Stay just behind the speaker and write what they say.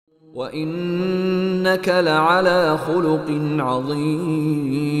وإنك لعلى خلق عظيم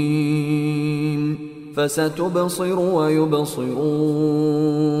فستبصر ويبصرون.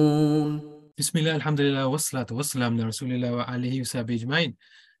 بسم الله الحمد لله والصلاة والسلام على رسول الله وعليه وصحبه أجمعين.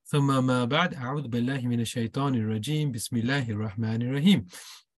 ثم ما بعد أعوذ بالله من الشيطان الرجيم بسم الله الرحمن الرحيم.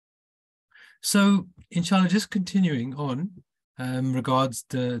 So, inshallah, just continuing on regards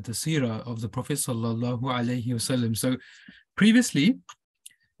the seerah of the Prophet sallallahu alaihi wasallam. So, previously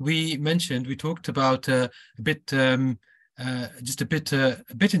we talked about a bit in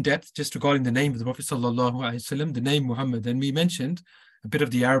depth just regarding the name of the Prophet sallallahu alaihi wasallam, the name Muhammad, and we mentioned a bit of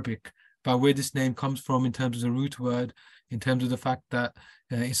the Arabic about where this name comes from in terms of the root word, in terms of the fact that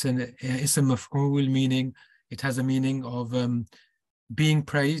it's a maf'ul, meaning it has a meaning of being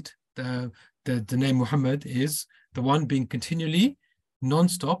praised. The name Muhammad is the one being continually,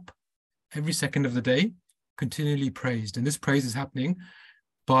 non-stop, every second of the day, continually praised. And this praise is happening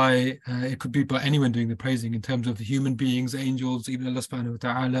by, it could be by anyone doing the praising in terms of the human beings, angels, even Allah subhanahu wa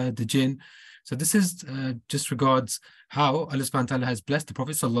ta'ala, the jinn. So this is just regards how Allah subhanahu wa ta'ala has blessed the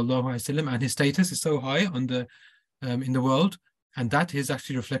Prophet sallallahu alaihi wasallam, and his status is so high on the in the world, and that is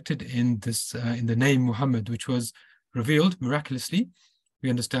actually reflected in this in the name Muhammad, which was revealed miraculously, we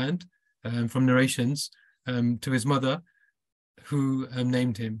understand from narrations to his mother, who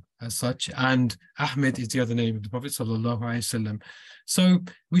named him as such, and Ahmed is the other name of the Prophet sallallahu alaihi wasallam. So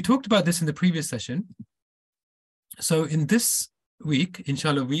we talked about this in the previous session. So in this week,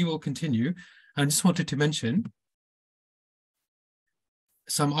 inshallah, we will continue. I just wanted to mention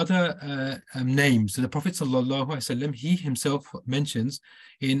some other names. So the Prophet sallallahu alaihi wasallam, he himself mentions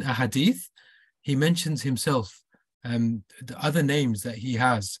in ahadith, he mentions himself the other names that he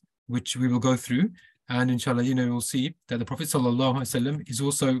has, which we will go through. And inshallah, we'll see that the Prophet sallallahu alaihi wasallam is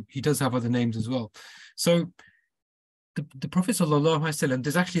also, he does have other names as well. So the Prophet sallallahu alaihi wasallam,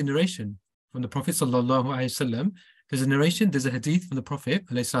 there's actually a narration from the Prophet sallallahu alaihi wasallam. There's a narration, there's a hadith from the Prophet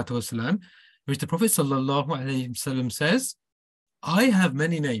alayhi salatu wasalam, which the Prophet sallallahu alaihi wasallam says, I have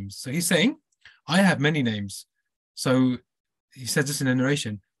many names. So he's saying, I have many names. So he says this in a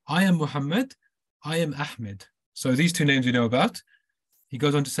narration, I am Muhammad, I am Ahmed. So these two names we know about. He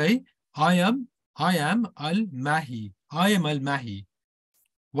goes on to say, I am Al-Mahi. I am Al-Mahi.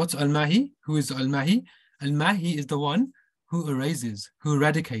 What's Al-Mahi? Who is Al-Mahi? Al-Mahi is the one who erases, who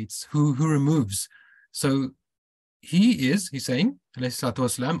eradicates, who removes. So he's saying, alayhi salatu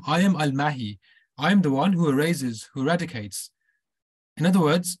wasalam, I am Al-Mahi. I am the one who erases, who eradicates. In other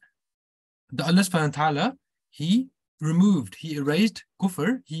words, the Allah subhanahu wa ta'ala, he removed, he erased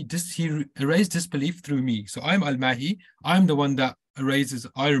kufr, he erased disbelief through me. So I am Al-Mahi, I am the one that erases,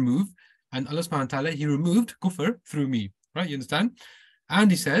 I remove, and Allah subhanahu wa ta'ala, he removed kufr through me. Right, you understand? And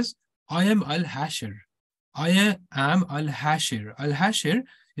he says, I am Al-Hashir. I am Al-Hashir. Al-Hashir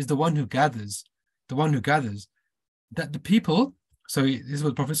is the one who gathers, that the people, so this is what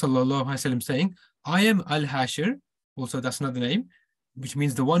the Prophet sallallahu alaihi wasallam saying, I am Al-Hashir, also that's another name, which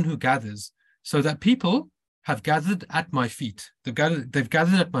means the one who gathers. So that people have gathered at my feet. They've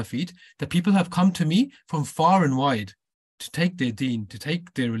gathered at my feet, that people have come to me from far and wide to take their deen, to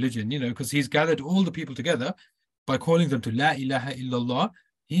take their religion, because he's gathered all the people together by calling them to La ilaha illallah.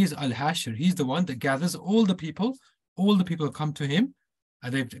 He is Al-Hashir. He's the one that gathers all the people. All the people have come to him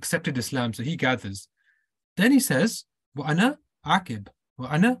and they've accepted Islam, so he gathers. Then he says, Wa ana akib. Wa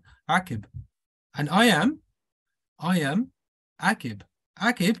ana akib. And I am akib.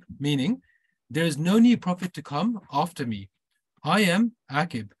 Akib meaning there is no new prophet to come after me. I am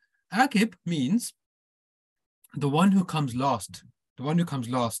akib. Akib means the one who comes last. The one who comes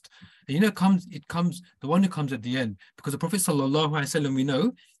last. And the one who comes at the end. Because the Prophet sallallahu alaihi wasallam, we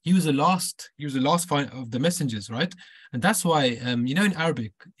know, he was the last of the messengers, right? And that's why, in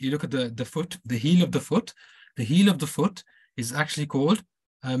Arabic, you look at the foot, the heel of the foot. The heel of the foot is actually called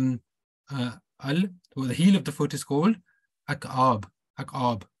the heel of the foot is called ak'ab.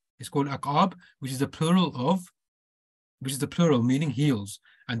 Ak'ab. It's called ak'ab, which is the plural meaning heels.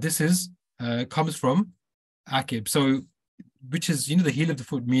 And this is comes from akib. So which is, the heel of the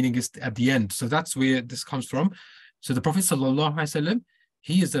foot, meaning is at the end. So that's where this comes from. So the Prophet sallallahu alaihi wasallam,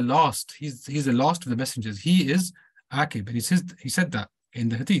 he is the last. He's the last of the messengers. He is akib, and he said that in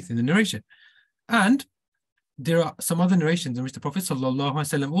the hadith, in the narration. And there are some other narrations in which the Prophet sallallahu alaihi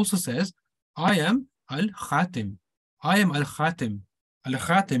wasallam also says, I am al-Khatim. I am al-Khatim.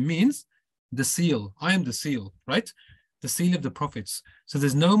 Al-Khatim means the seal. I am the seal, right? The seal of the prophets. So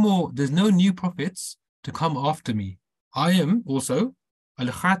there's no new prophets to come after me. I am also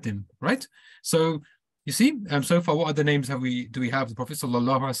Al-Khatim, right? So you see, so far, what other names do we have? The Prophet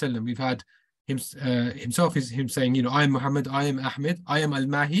sallallahu alaihi wasallam, we've had himself is him saying, I am Muhammad, I am Ahmed, I am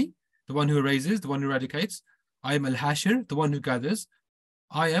Al-Mahi, the one who erases, the one who eradicates. I am Al-Hashir, the one who gathers.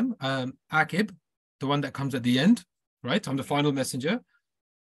 I am Akib, the one that comes at the end, right? I'm the final messenger.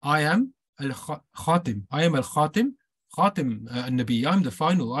 I am Al-Khatim. I am Al-Khatim, Khatim Nabi. I'm the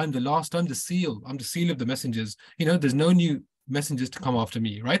final. I'm the last. I'm the seal. I'm the seal of the messengers. You know, there's no new messengers to come after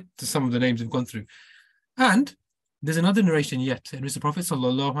me, right? To some of the names we've gone through. And there's another narration yet in which the Prophet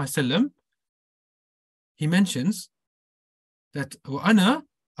sallallahu alaihi wasallam, he mentions that وَأَنَا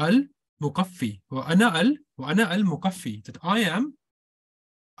al-Mukaffi, وَأَنَا al-Mukaffi, that I am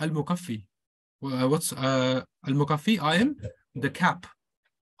al-Mukaffi. What's al-Mukaffi? I am the cap.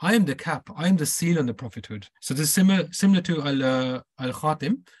 I am the cap. I am the seal on the prophethood. So this is similar to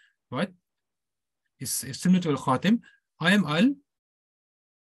al-Khatim, right? It's similar to al-Khatim. I am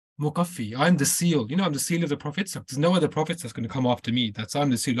al-Mukaffi. I am the seal. You know, I'm the seal of the prophets. There's no other prophets that's going to come after me. I'm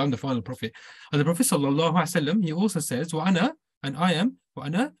the seal. I'm the final prophet. And the Prophet sallallahu alaihi wasallam, he also says, وَأَنَا, and I am,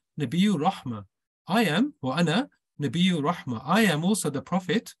 وَأَنَا Nabiyyu Rahma. I am, وَأَنَا Nabiyyu Rahma. I am also the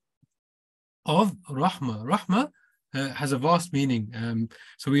prophet of Rahma. Rahma has a vast meaning.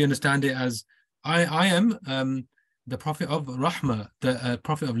 So we understand it as I am the prophet of Rahma, the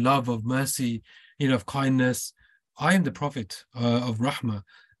prophet of love, of mercy, you know, of kindness. I am the prophet of Rahma.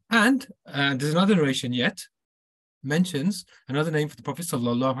 And there's another narration yet mentions another name for the Prophet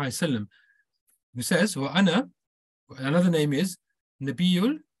sallallahu alaihi wasallam, who says, "Wa another name is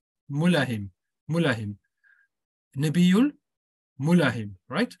Nabiyul Mulahim, Nabiyul Mulahim,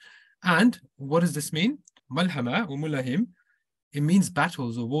 right? And what does this mean? Malhama or Mulahim, it means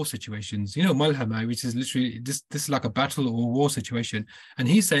battles or war situations. You know, Malhama, which is literally this is like a battle or war situation. And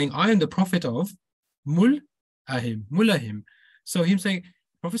he's saying, I am the prophet of Mulahim. So him saying,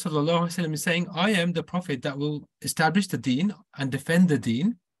 Prophet sallallahu alaihi wasallam is saying, I am the prophet that will establish the deen and defend the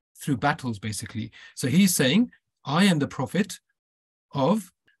deen through battles, basically. So he's saying, I am the prophet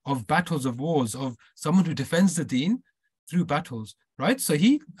of battles, of wars, of someone who defends the deen through battles, right? So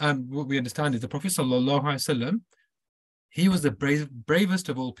he, what we understand is the Prophet sallallahu alaihi wasallam, he was the bravest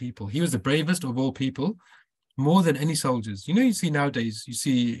of all people. He was the bravest of all people, more than any soldiers. You know, you see nowadays, you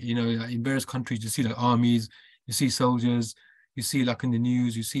see, you know, in various countries, you see like armies, you see soldiers, you see like in the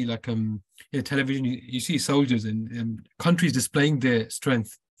news, you see like television, you see soldiers and countries displaying their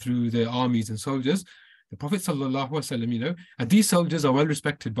strength through their armies and soldiers. The Prophet sallallahu alaihi wasallam, you know, and these soldiers are well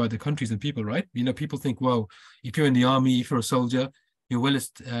respected by the countries and people, right? You know, people think, well, if you're in the army, if you're a soldier, you're well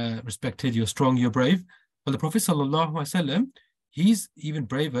respected, you're strong, you're brave. But the Prophet sallallahu alaihi wasallam, he's even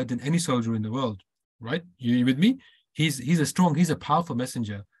braver than any soldier in the world, right? You with me? He's a powerful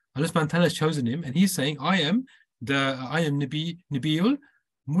messenger. Allah subhanahu wa ta'ala has chosen him, and he's saying, I am Nabiyul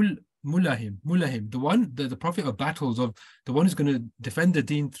Mulahim, the prophet of battles, of the one who's going to defend the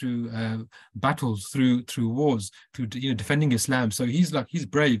deen through battles, through wars, through, you know, defending Islam. So he's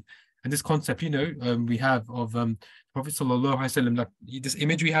brave. And this concept, you know, we have of Prophet sallallahu alaihi wasallam, like this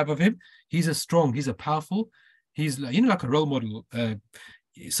image we have of him, he's a strong, he's a powerful, he's like, you know, like a role model,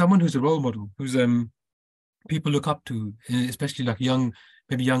 someone who's a role model, who's people look up to, especially like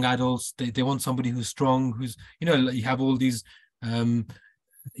maybe young adults. They want somebody who's strong, who's, you know, you have all these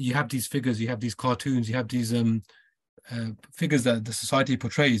you have these figures, you have these cartoons, you have these figures that the society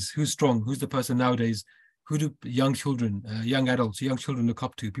portrays. Who's strong? Who's the person nowadays? Who do young children, young adults, young children look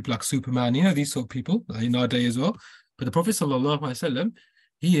up to? People like Superman, you know, these sort of people in our day as well. But the Prophet sallallahu alaihi wasallam,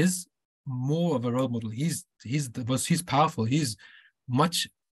 he is more of a role model. He's powerful. He's much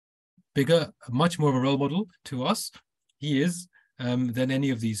bigger, much more of a role model to us. He is than any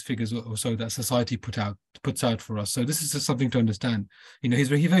of these figures or so that society puts out for us. So this is just something to understand. You know, he's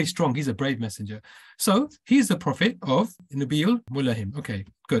very strong. He's a brave messenger. So he's the prophet of Nabiyul Mulahim. Okay,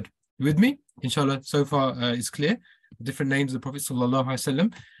 good. You with me? Inshallah, so far it's clear. The different names of the Prophet sallallahu alaihi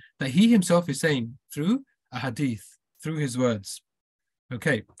wasallam that he himself is saying through a hadith, through his words.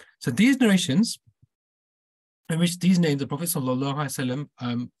 Okay, so these narrations in which these names of the Prophet sallallahu alaihi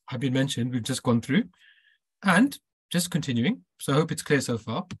wasallam have been mentioned, we've just gone through, and just continuing. So I hope it's clear so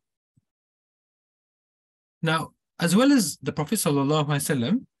far. Now, as well as the Prophet sallallahu alaihi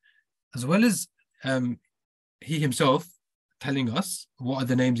wasallam, as well as he himself telling us what are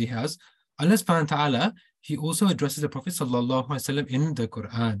the names he has, Allah subhanahu wa ta'ala, he also addresses the Prophet sallallahu alaihi wasallam in the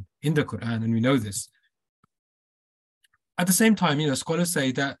Qur'an, and we know this. At the same time, you know, scholars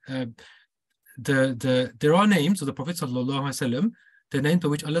say that there are names of the Prophet sallallahu alaihi wasallam, the name to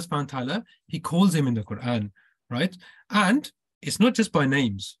which Allah subhanahu wa ta'ala, he calls him in the Qur'an, right? And it's not just by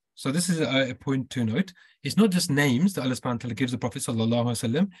names. So this is a point to note. It's not just names that Allah subhanahu wa ta'ala gives the Prophet sallallahu alaihi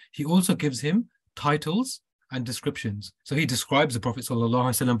wasallam. He also gives him titles and descriptions. So he describes the Prophet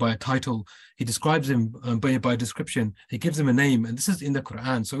ﷺ by a title. He describes him by a description. He gives him a name, and this is in the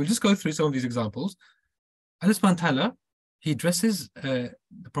Quran. So we'll just go through some of these examples. Allah subhanahu wa ta'ala, he addresses the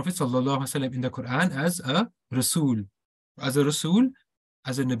Prophet ﷺ in the Quran as a Rasul, as a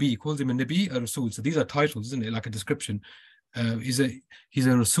Nabi. He calls him a Nabi, a Rasul. So these are titles, isn't it? Like a description. He's a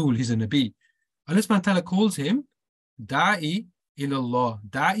Rasul, he's a Nabi. Allah subhanahu wa ta'ala calls him Da'i ilallah,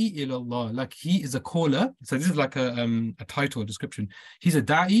 Da'i ilallah, like he is a caller. So this is like a title, a description. He's a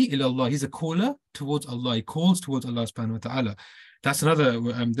Da'i ilallah, he's a caller towards Allah. He calls towards Allah subhanahu wa ta'ala. That's another,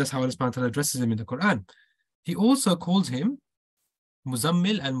 that's how Allah subhanahu wa ta'ala addresses him in the Quran. He also calls him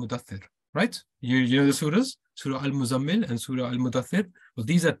Muzammil and Mudathir, right? You know the surahs, Surah Al-Muzammil and Surah Al-Mudathir. Well,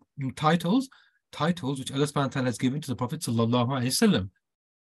 these are titles which Allah subhanahu wa ta'ala has given to the Prophet sallallahu alaihi wasallam.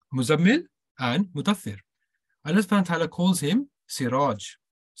 Muzammil and Mudathir. Allah subhanahu wa ta'ala calls him Siraj.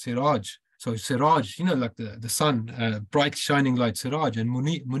 So Siraj, you know, like the sun, bright shining light, Siraj, and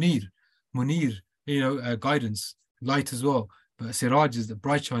Munir, you know, guidance, light as well. But Siraj is the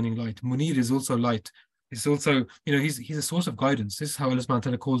bright shining light. Munir is also light. It's also, you know, he's a source of guidance. This is how Allah subhanahu wa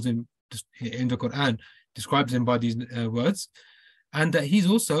ta'ala calls him in the Quran, describes him by these words. And that he's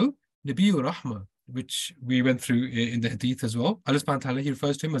also Nabiyur Rahmah, which we went through in the hadith as well. Allah subhanahu wa ta'ala, he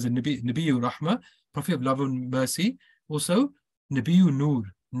refers to him as a Nabiyur Rahmah, Prophet of love and mercy. Also, Nabiyur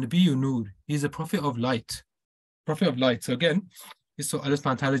Nur. He's a prophet of light. So again, so Allah subhanahu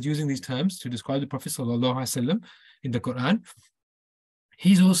wa ta'ala is using these terms to describe the Prophet sallallahu alaihi wasallam in the Quran.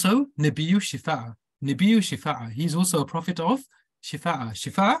 He's also Nabiyur Shifa'a. He's also a prophet of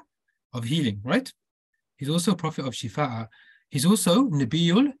Shifa'a of healing, right? He's also a prophet of Shifa'a. He's also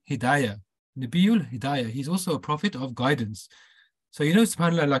Nabiyul Hidayah. He's also a prophet of guidance. So, you know,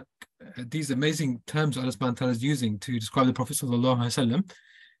 subhanAllah, like these amazing terms Allah subhanahu wa ta'ala is using to describe the Prophet sallallahu alaihi wasallam.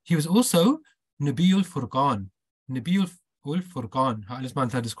 He was also Nabiyul Furqan. How Allah subhanahu wa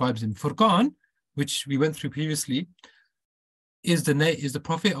ta'ala describes him. Furqan, which we went through previously, is the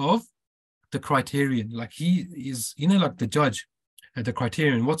prophet of the criterion. Like he is, you know, like the judge, the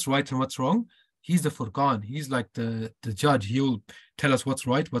criterion, what's right and what's wrong. He's the Furqan. He's like the judge. He'll tell us what's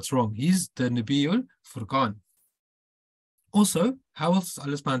right, what's wrong. He's the Nabiyul Furqan. Also, how else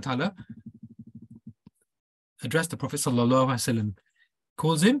Allah subhanahu wa ta'ala addressed the Prophet sallallahu alaihi wasallam?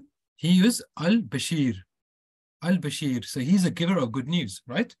 Calls him, he is Al-Bashir. So he's a giver of good news,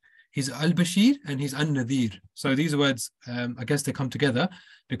 right? He's Al-Bashir and he's An-Nadhir. So these words, I guess they come together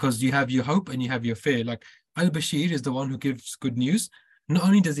because you have your hope and you have your fear. Like Al-Bashir is the one who gives good news. Not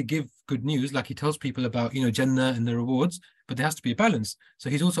only does he give good news, like he tells people about, you know, Jannah and the rewards, but there has to be a balance. So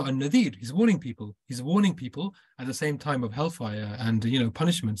he's also a Nadir. He's warning people. At the same time of hellfire and, you know,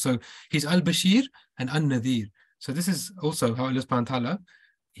 punishment. So he's Al-Bashir and An-Nadir. So this is also how Allah subhanahu wa ta'ala,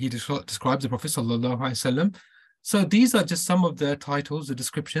 he describes the Prophet sallallahu alaihi wasallam. So these are just some of the titles, the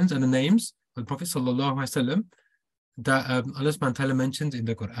descriptions and the names of the Prophet sallallahu alaihi wasallam that Allah subhanahu wa ta'ala mentions in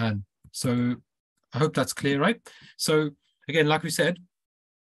the Quran. So I hope that's clear, right? So again, like we said,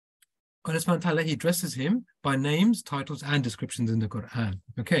 Allah subhanahu wa ta'ala, he addresses him by names, titles, and descriptions in the Quran.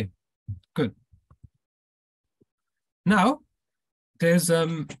 Okay, good. Now, there's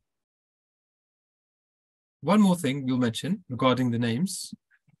one more thing we'll mention regarding the names.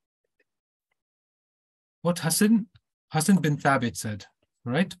 What Hassan bin Thabit said,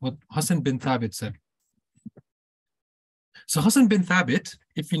 right? What Hassan bin Thabit said. So Hassan bin Thabit,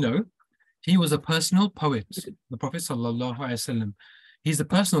 if you know, he was a personal poet, the Prophet sallallahu alaihi wasallam. He's a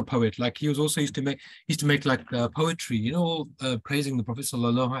personal poet. Like he was also used to make like poetry, you know, praising the Prophet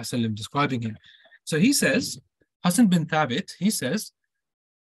sallallahu alaihi wasallam, describing him. So he says, Hassan bin Thabit, he says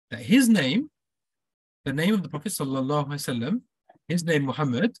that his name, the name of the Prophet sallallahu alaihi wasallam, his name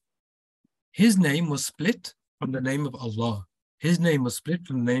Muhammad, his name was split from the name of Allah. His name was split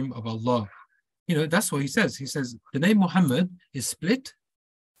from the name of Allah. You know, that's what he says. He says the name Muhammad is split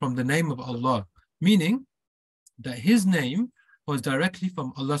from the name of Allah, meaning that his name was directly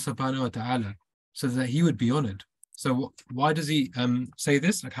from Allah subhanahu wa ta'ala, so that he would be honored. So why does he say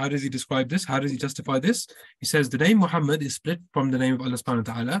this? Like, how does he describe this? How does he justify this? He says the name Muhammad is split from the name of Allah subhanahu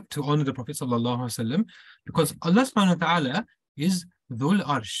wa ta'ala to honor the Prophet sallallahu alaihi wasallam, because Allah subhanahu wa ta'ala is Dhul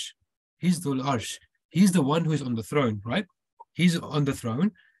Arsh. He's Dhul Arsh. He's the one who is on the throne, right? He's on the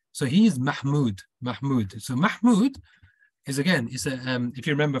throne. So he is Mahmud. So Mahmud is, again, is a if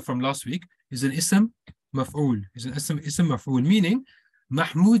you remember from last week, is an ism maf'ul. Is an ism maf'ul, meaning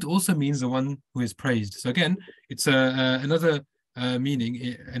Mahmud also means the one who is praised. So again, it's another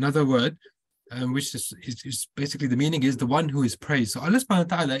meaning, another word, which is basically the meaning is the one who is praised. So Allah subhanahu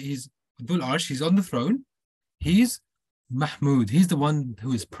wa ta'ala is Dhul Arsh. He's on the throne. He's Mahmud. He's the one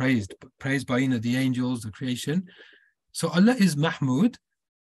who is praised by, you know, the angels, the creation. So Allah is Mahmud,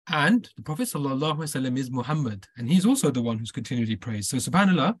 and the Prophet ﷺ is Muhammad, and he's also the one who's continually praised. So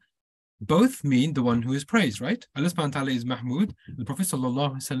subhanAllah, both mean the one who is praised, right? Allah subhanahu wa ta'ala is Mahmud, the Prophet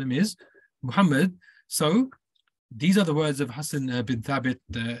ﷺ is Muhammad. So these are the words of Hassan bin Thabit,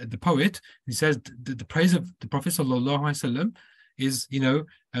 the poet. He says the praise of the Prophet ﷺ is, you know,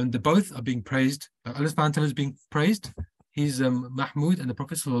 and the both are being praised. Allah subhanahu wa ta'ala is being praised. He's Mahmud, and the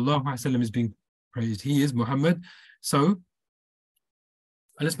Prophet ﷺ is being praised. He is Muhammad. So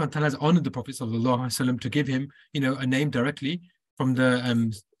Allah subhanahu wa ta'ala has honored the Prophet ﷺ to give him, you know, a name directly from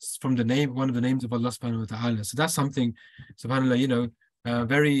the name, one of the names of Allah subhanahu wa ta'ala. So that's something, subhanAllah, you know,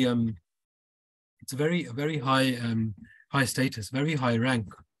 very it's a very high status, very high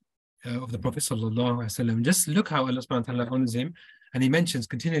rank of the Prophet sallallahu alaihi wasallam. Just look how Allah subhanahu wa ta'ala honors him, and he mentions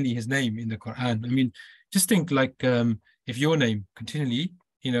continually his name in the Qur'an. I mean, just think like if your name continually,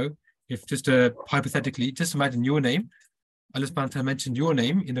 you know, if just hypothetically, just imagine your name, Allah subhanahu wa ta'ala mentioned your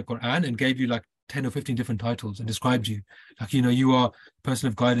name in the Qur'an and gave you like 10 or 15 different titles and described you. Like, you know, you are a person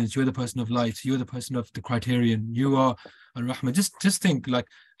of guidance, you're the person of light, you're the person of the criterion, you are Ar-Rahman. Just think like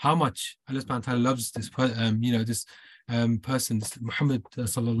how much Allah subhanahu wa ta'ala loves this, you know, this person, this Muhammad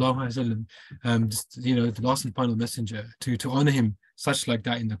sallallahu alaihi wasallam, you know, the last and final messenger, to honor him such like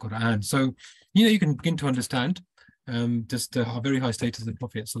that in the Quran. So, you know, you can begin to understand just the very high status of the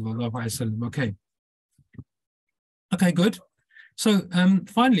Prophet sallallahu alaihi wasallam. Okay, good. So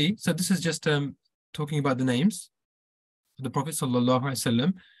finally, so this is just talking about the names of the Prophet sallallahu alaihi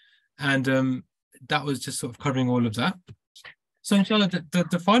wasallam, and that was just sort of covering all of that. So inshallah,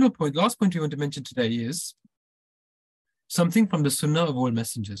 the final point, last point we want to mention today is something from the sunnah of all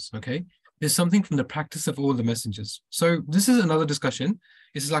messengers, okay? There's something from the practice of all the messengers. So this is another discussion.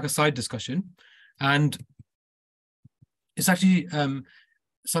 This is like a side discussion. And it's actually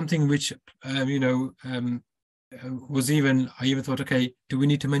something which, you know, I even thought, okay, do we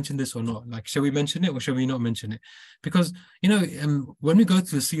need to mention this or not? Like, shall we mention it or shall we not mention it? Because, you know, when we go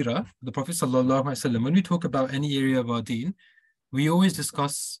through the Seerah, the Prophet sallallahu alaihi wasallam, when we talk about any area of our deen, we always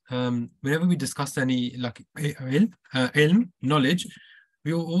discuss, whenever we discuss any like ilm, knowledge,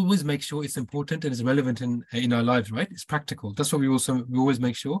 we will always make sure it's important and it's relevant in our lives, right? It's practical. That's what we always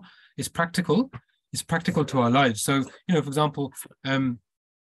make sure it's practical. It's practical to our lives. So, you know, for example,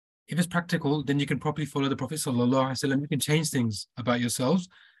 if it's practical, then you can properly follow the Prophet sallallahu alaihi wasallam. You can change things about yourselves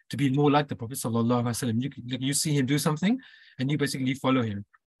to be more like the Prophet sallallahu alaihi wasallam. You see him do something, and you basically follow him.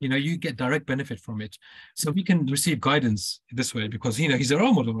 You know, you get direct benefit from it. So we can receive guidance this way because, you know, he's a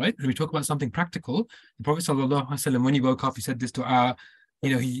role model, right? When we talk about something practical, the Prophet sallallahu alaihi wasallam, when he woke up, he said this dua.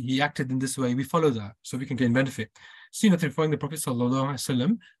 You know, he acted in this way. We follow that, so we can gain benefit. So, you know, through following the Prophet sallallahu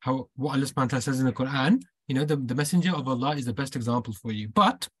alaihi wasallam, what Allah subhanahu wa ta'ala says in the Quran, you know, the messenger of Allah is the best example for you.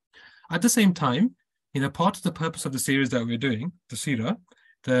 But at the same time, you know, part of the purpose of the series that we're doing, the Seerah,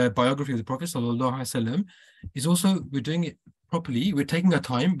 the biography of the Prophet sallallahu alaihi wasallam, is also we're doing it properly. We're taking our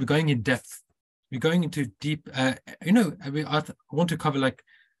time. We're going in depth. We're going into deep. You know, I want to cover like,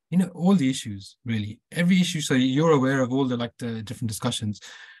 you know, all the issues, really, every issue, so you're aware of all the like the different discussions.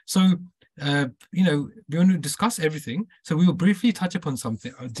 So, you know, we want to discuss everything. So we will briefly touch upon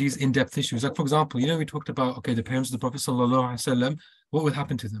something, these in-depth issues. Like, for example, you know, we talked about, okay, the parents of the Prophet sallallahu alaihi wasallam, what will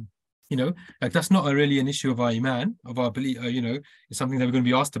happen to them? You know, like that's not really an issue of our iman, of our belief, you know, it's something that we're going to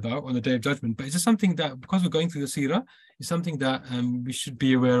be asked about on the Day of Judgment. But it's just something that, because we're going through the Seerah, it's something that we should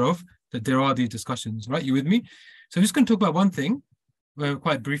be aware of, that there are these discussions, right? You with me? So I'm just going to talk about one thing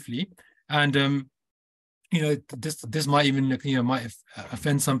quite briefly. And, you know, this might even, you know, might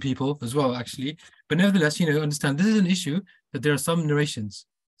offend some people as well, actually. But nevertheless, you know, understand this is an issue that there are some narrations.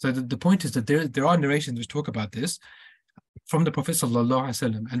 So the point is that there are narrations which talk about this from the Prophet sallallahu alaihi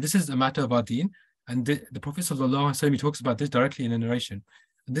wasallam, and this is a matter of our deen. And the Prophet sallallahu alaihi wasallam, he talks about this directly in a narration.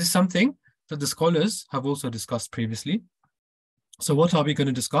 And this is something that the scholars have also discussed previously. So what are we going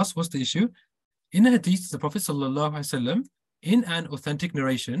to discuss? What's the issue? In a hadith, the Prophet sallallahu alaihi wasallam, in an authentic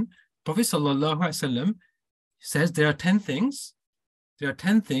narration, Prophet sallallahu alaihi wasallam says there are 10 things. There are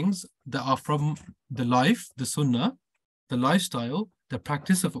 10 things that are from the life, the sunnah, the lifestyle, the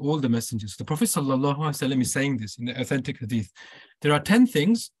practice of all the messengers. The Prophet sallallahu alaihi wasallam is saying this in the authentic hadith. There are 10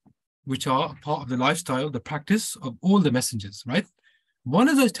 things which are part of the lifestyle, the practice of all the messengers, right? One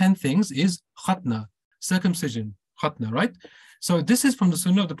of those 10 things is khatna, circumcision, khatna, right? So this is from the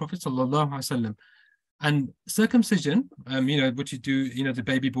sunnah of the Prophet sallallahu alaihi wasallam. And circumcision, you know, what you do, you know, the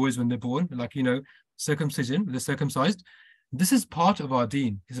baby boys when they're born, like, you know, circumcision, they're circumcised. This is part of our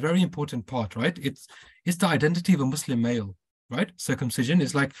deen. It's a very important part, right? It's the identity of a Muslim male, right? Circumcision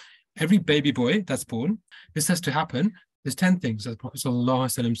is like every baby boy that's born, this has to happen There's 10 things that the Prophet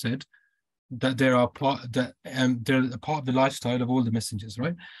ﷺ said that they're a part of the lifestyle of all the messengers,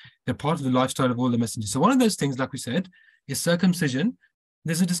 right? They're part of the lifestyle of all the messengers. So one of those things, like we said, is circumcision.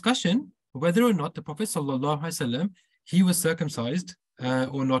 There's a discussion whether or not the Prophet ﷺ, he was circumcised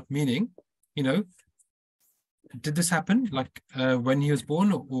or not, meaning, did this happen like when he was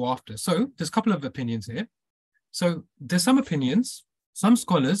born or after? So there's a couple of opinions here. So there's some opinions, some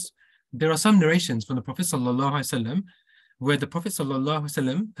scholars, there are some narrations from the Prophet ﷺ where the Prophet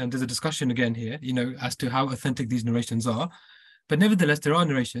ﷺ, and there's a discussion again here, as to how authentic these narrations are. But nevertheless, there are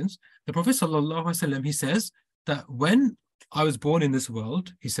narrations. The Prophet ﷺ, he says that when I was born in this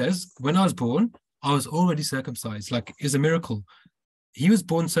world, he says, when I was born, I was already circumcised. Like, it's a miracle. He was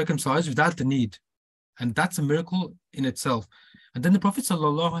born circumcised without the need. And that's a miracle in itself. And then the Prophet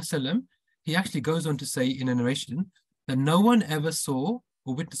ﷺ, he actually goes on to say in a narration that no one ever saw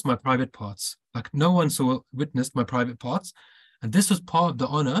or witnessed my private parts. Like, no one witnessed my private parts. And this was part of the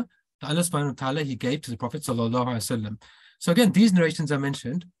honor that Allah subhanahu wa ta'ala, he gave to the Prophet ﷺ. So again, these narrations are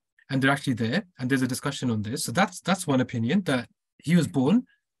mentioned and they're actually there. And there's a discussion on this. So that's one opinion, that he was born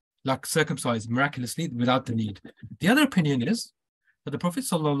like circumcised miraculously without the need. The other opinion is that the Prophet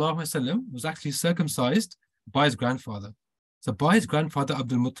ﷺ was actually circumcised by his grandfather. So by his grandfather,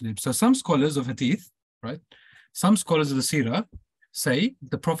 Abdul Muttalib. So some scholars of hadith, right? Some scholars of the seerah say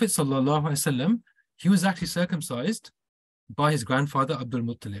the Prophet ﷺ, he was actually circumcised by his grandfather, Abdul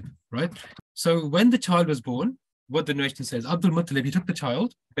Muttalib, right? So when the child was born, what the narration says, Abdul Muttalib, he took the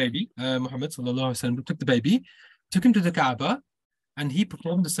child, baby, Muhammad ﷺ, took the baby, took him to the Kaaba, and he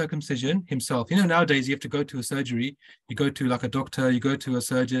performed the circumcision himself. Nowadays you have to go to a surgery, you go to like a doctor, you go to a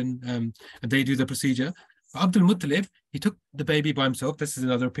surgeon, and they do the procedure. But Abdul Muttalib, he took the baby by himself. This is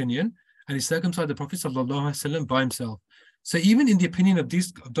another opinion, and he circumcised the Prophet ﷺ by himself. So even in the opinion of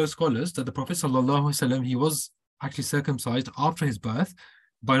those scholars, that the Prophet ﷺ, he was actually circumcised after his birth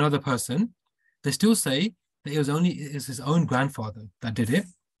by another person, they still say that it was his own grandfather that did it,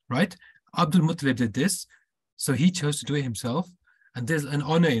 right? Abdul Muttalib did this, so he chose to do it himself. And there's an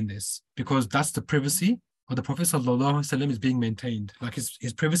honor in this because that's the privacy of the Prophet ﷺ is being maintained. Like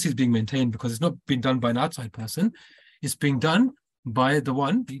his privacy is being maintained because it's not being done by an outside person. It's being done by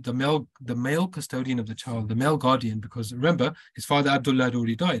the male custodian of the child, the male guardian, because remember, his father Abdullah had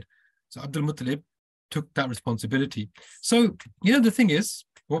already died. So Abdul Muttalib took that responsibility. So, the thing is,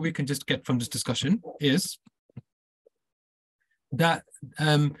 what we can just get from this discussion is that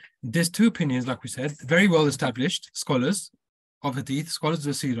there's two opinions, like we said, very well established scholars of hadith, scholars of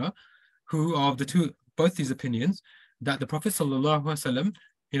the seerah, who are of both these opinions, that the Prophet ﷺ,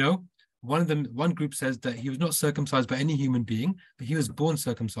 one group says that he was not circumcised by any human being, but he was born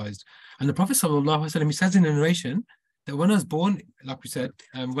circumcised. And the Prophet ﷺ, he says in a narration that when I was born, like we said,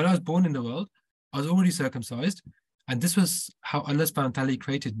 when I was born in the world, I was already circumcised. And this was how Allah subhanahu wa ta'ala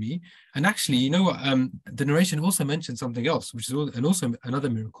created me. And actually, the narration also mentions something else, which is also another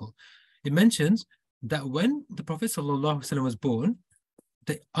miracle. It mentions that when the Prophet ﷺ was born,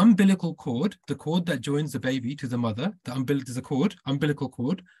 the umbilical cord, the cord that joins the baby to the mother, there's a cord, umbilical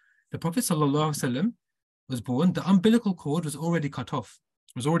cord. The Prophet ﷺ was born, the umbilical cord was already cut off.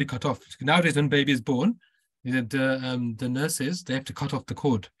 Nowadays, when baby is born, the nurses, they have to cut off the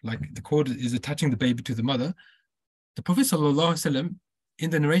cord. Like the cord is attaching the baby to the mother. The Prophet ﷺ, in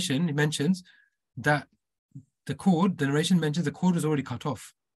the narration, he mentions that the narration mentions the cord was already cut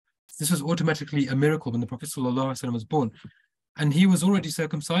off. This was automatically a miracle when the Prophet ﷺ was born. And he was already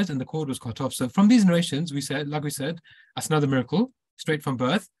circumcised and the cord was cut off. So from these narrations, like we said, that's another miracle, straight from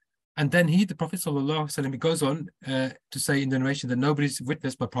birth. And then the Prophet ﷺ, he goes on to say in the narration that nobody's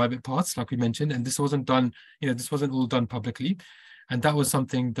witnessed my private parts, like we mentioned, and this wasn't done, this wasn't all done publicly. And that was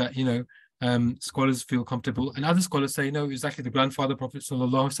something that, scholars feel comfortable. And other scholars say, no, it was actually the grandfather, Prophet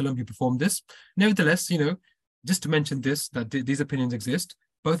ﷺ, who performed this. Nevertheless, just to mention this, that these opinions exist.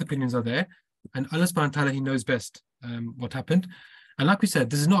 Both opinions are there, and Allah subhanahu wa ta'ala, he knows best what happened. And like we said,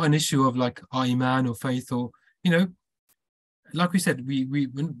 this is not an issue of like our iman or faith, or like we said,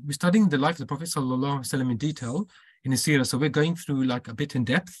 when we're studying the life of the Prophet sallallahu alaihi wasallam in detail in the seerah, so we're going through like a bit in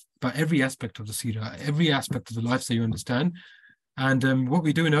depth about every aspect of the seerah, every aspect of the life, so you understand. And what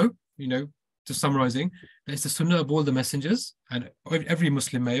we do know, just summarizing, that it's the sunnah of all the messengers and every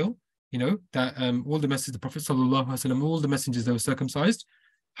Muslim male, that all the messengers, the Prophet sallallahu alaihi wasallam, all the messengers, they were circumcised.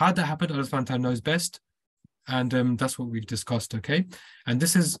 How that happened, Allah subhanahu wa ta'ala knows best. And that's what we've discussed, okay? And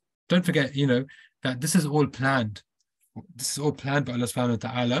this is, don't forget, that this is all planned. This is all planned by Allah subhanahu wa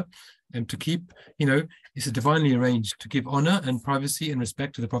ta'ala, and to keep, it's divinely arranged to give honor and privacy and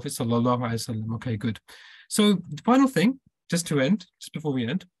respect to the Prophet sallallahu alaihi wasallam. Okay, good. So the final thing, just before we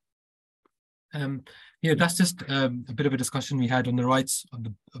end, That's just a bit of a discussion we had on the rights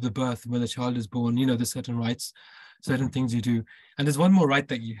of the birth when the child is born. There's certain rights, certain things you do, and there's one more right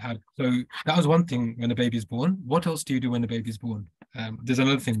that you have. So that was one thing when a baby is born. What else do you do when a baby is born? There's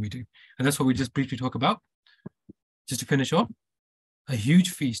another thing we do, and that's what we just briefly talk about. Just to finish off, a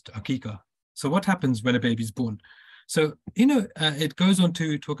huge feast, akika. So what happens when a baby is born? So it goes on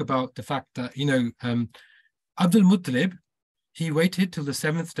to talk about the fact that Abdul Muttalib, he waited till the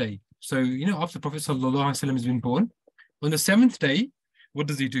 7th day. So, after the Prophet ﷺ has been born, on the 7th day, what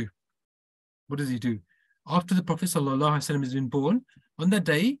does he do? What does he do? After the Prophet ﷺ has been born, on that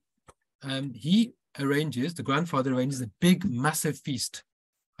day, the grandfather arranges a big, massive feast.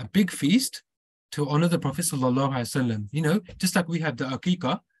 A big feast to honor the Prophet ﷺ. Just like we had the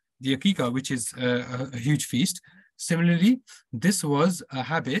Aqiqah, which is a huge feast. Similarly, this was a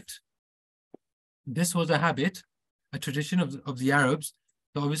habit, a tradition of the Arabs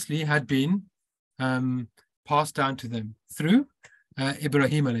that obviously had been passed down to them through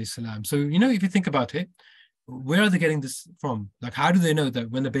Ibrahim alayhi salam. So, if you think about it, where are they getting this from? Like, how do they know that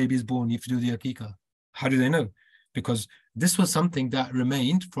when the baby is born, you have to do the Aqiqah? How do they know? Because this was something that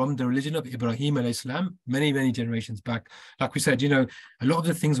remained from the religion of Ibrahim alayhi salam many, many generations back. Like we said, a lot of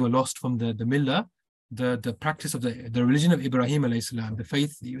the things were lost from the millah, the practice of the religion of Ibrahim alayhi salam, the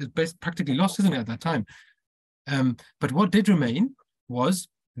faith, it was practically lost, isn't it, at that time? But what did remain was,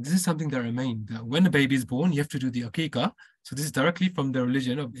 this is something that remained, that when a baby is born, you have to do the Aqiqah. So this is directly from the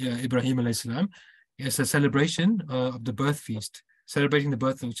religion of Ibrahim alayhi salam. It's a celebration of the birth feast. Celebrating the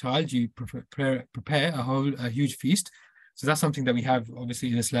birth of a child, you prepare a huge feast. So that's something that we have obviously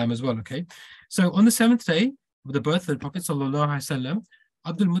in Islam as well, okay? So on the 7th day of the birth of the Prophet ﷺ,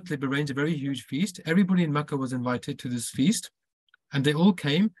 Abdul Muttalib arranged a very huge feast. Everybody in Mecca was invited to this feast, and they all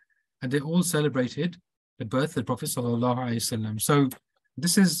came and they all celebrated the birth of the Prophet ﷺ. So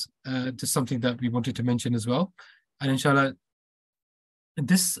this is just something that we wanted to mention as well. And inshallah,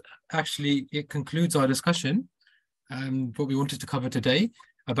 this actually, it concludes our discussion. What we wanted to cover today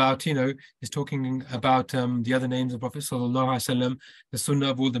about, is talking about the other names of Prophet ﷺ, the sunnah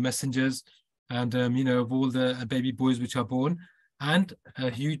of all the messengers, and, of all the baby boys which are born, and a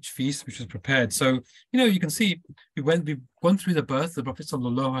huge feast which was prepared. So, you can see we've gone through the birth of the Prophet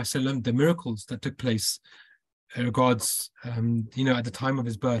ﷺ, the miracles that took place regards, at the time of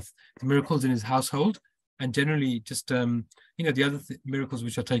his birth, the miracles in his household, and generally just, the other miracles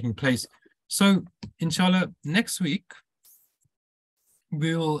which are taking place. So, inshallah, next week,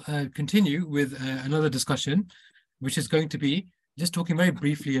 we'll continue with another discussion, which is going to be just talking very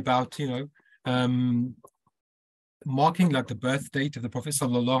briefly about, marking like the birth date of the Prophet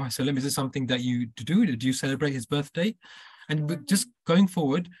ﷺ. Is this something that you do? Do you celebrate his birthday? And just going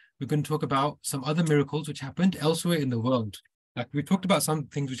forward, we're going to talk about some other miracles which happened elsewhere in the world. Like we talked about some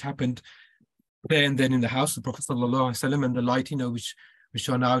things which happened there and then in the house of the Prophet ﷺ, and the light, which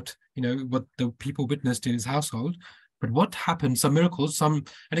shone out, what the people witnessed in his household. But what happened, some miracles, and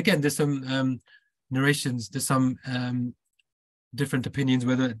again, there's some narrations, there's some different opinions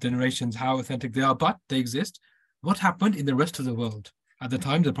whether the narrations, how authentic they are, but they exist. What happened in the rest of the world at the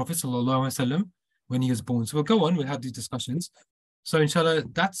time of the Prophet ﷺ when he was born? So we'll go on, we'll have these discussions. So inshallah,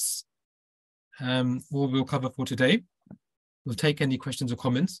 that's all we'll cover for today. We'll take any questions or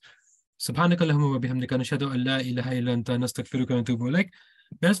comments. Subhanaka Allahumma wa bihamdika nashhadu an la ilaha illa anta nastaghfiruka wa natubu ilayk.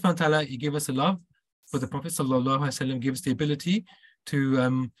 May Allah subhanahu wa ta'ala, He gave us a love for the Prophet ﷺ, give us the ability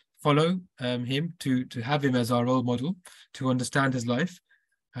to follow him, to have him as our role model, to understand his life.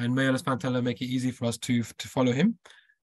 And may Allah subhanahu wa ta'ala make it easy for us to follow him.